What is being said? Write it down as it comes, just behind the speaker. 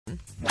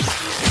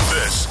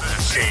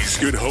This is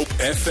Good Hope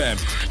FM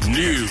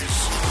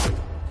News.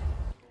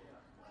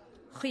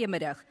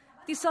 Goeiemiddag.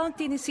 Die saak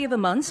teen die 7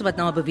 mans wat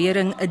na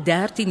bewering 'n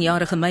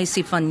 13-jarige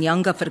meisie van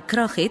Nyanga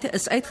verkrag het,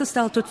 is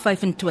uitgestel tot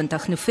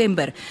 25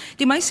 November.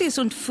 Die meisie is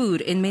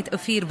ontvoer en met 'n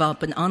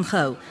vuurwapen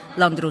aangehou.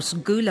 Landros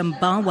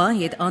Gulambawa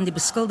het aan die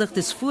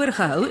beskuldigdes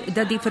voorgehou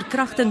dat die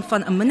verkrachting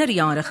van 'n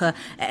minderjarige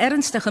 'n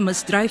ernstige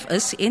misdryf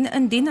is en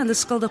indien hulle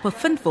skuldig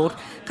bevind word,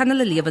 kan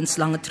hulle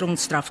lewenslange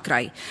tronkstraf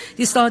kry.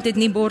 Die staat het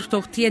nie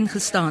borgtog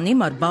teengestaan nie,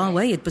 maar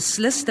Bawa het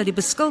beslis dat die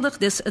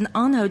beskuldigdes in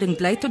aanhouding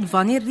bly tot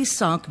wanneer die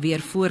saak weer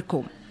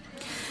voorkom.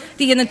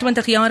 Die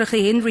 21-jarige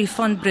Henry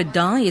van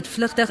Breda het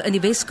vlugtig in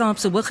die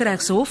Wes-Kaapse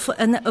Hooggeregshof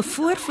in 'n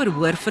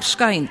voorverhoor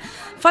verskyn.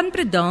 Van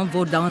Breda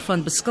word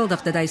daarvan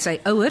beskuldig dat hy sy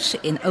ouers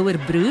en ouer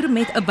broer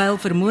met 'n byl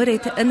vermoor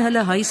het in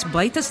hulle huis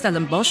buite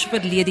Stellenbosch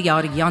verlede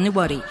jaar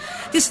Januarie.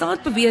 Die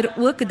staat beweer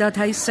ook dat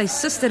hy sy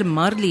suster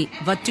Marley,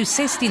 wat toe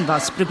 16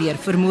 was, probeer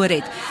vermoor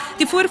het.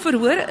 Die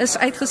voorverhoor is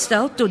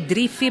uitgestel tot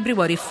 3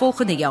 Februarie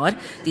volgende jaar.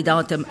 Die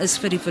datum is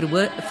vir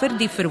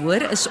die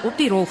verhoor is op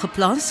die rol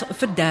geplaas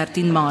vir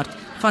 13 Maart.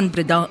 Van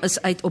Breda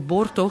is uit op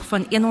borgtog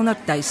van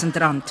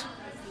R100.000.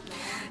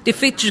 Die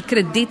Fitch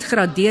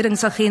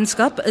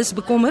kredietgraderingsagentskap is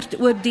bekommerd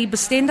oor die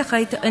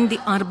bestendigheid in die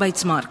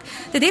arbeidsmark.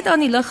 Dit het aan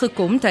die lig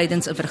gekom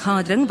tydens 'n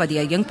vergadering wat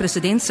die jong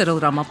president Cyril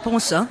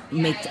Ramaphosa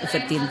met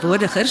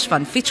verteenwoordigers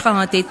van Fitch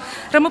gehad het.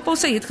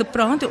 Ramaphosa het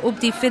gepraat op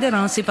die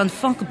Federasie van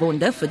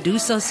Vakbonde,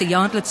 FEDUSA, se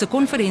jaarlikse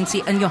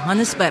konferensie in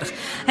Johannesburg.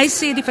 Hy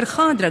sê die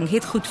vergadering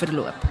het goed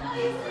verloop.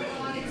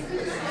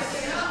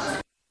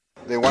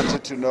 They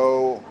wanted to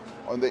know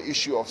on the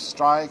issue of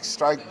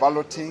strike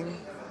balloting,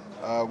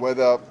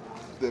 whether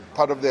the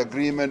part of the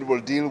agreement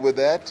will deal with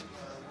that.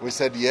 We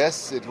said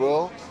yes, it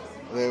will.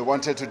 They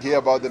wanted to hear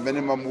about the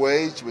minimum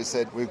wage. We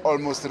said we've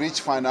almost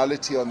reached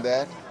finality on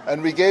that.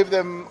 And we gave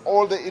them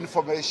all the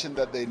information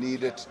that they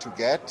needed to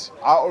get.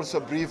 I also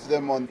briefed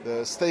them on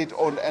the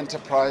state-owned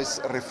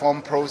enterprise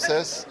reform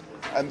process,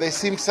 and they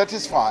seemed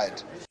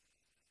satisfied.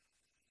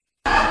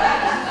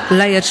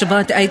 Leiers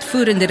wat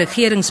uitvoerende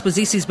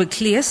regeringsposisies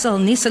beklee sal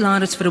nie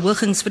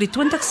salarisverhogings vir die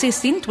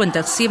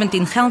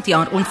 2016-2017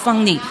 geldjaar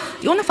ontvang nie.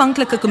 Die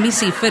onafhanklike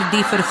kommissie vir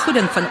die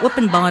vergoeding van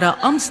openbare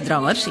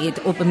amptdraers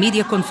het op 'n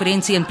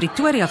mediakonferensie in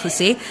Pretoria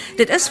gesê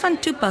dit is van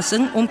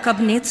toepassing om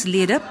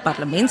kabinetslede,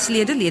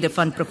 parlementslede, lede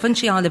van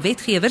provinsiale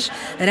wetgewers,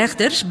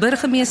 regters,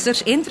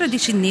 burgemeesters en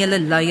tradisionele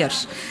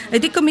leiers.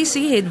 Die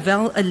kommissie het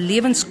wel 'n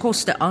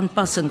lewenskoste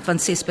aanpassing van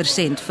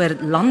 6% vir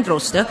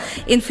landdroste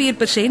en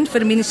 4%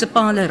 vir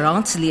munisipale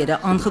raadslede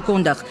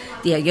aangekondig.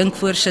 Die jong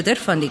voorsitter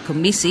van die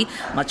kommissie,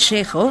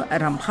 Machego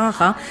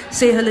Ramgaga,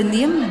 sê hulle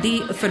neem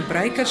die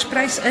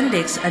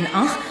verbruikersprysindeks in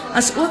ag,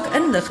 as ook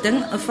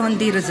inligting van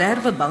die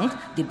Reservebank,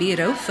 die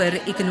Buro vir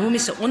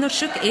Ekonomiese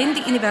Ondersoek en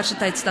die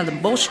Universiteit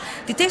Stellenbosch,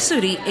 die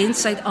Tesourie en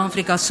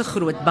Suid-Afrika se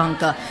groot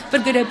banke. Vir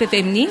Good Hope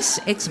FM nuus,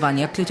 ek's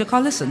Vanya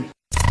Kluter-Collison.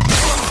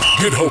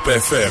 Good Hope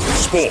FM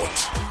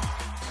Sport.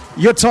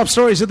 Your top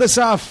stories at this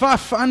hour: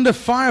 Faf under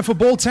fire for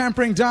ball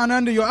tampering down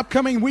under. Your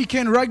upcoming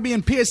weekend rugby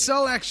and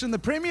PSL action. The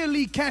Premier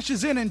League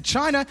cashes in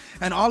China,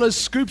 and Ola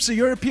scoops a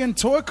European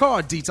tour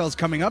card. Details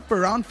coming up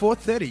around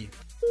 4:30.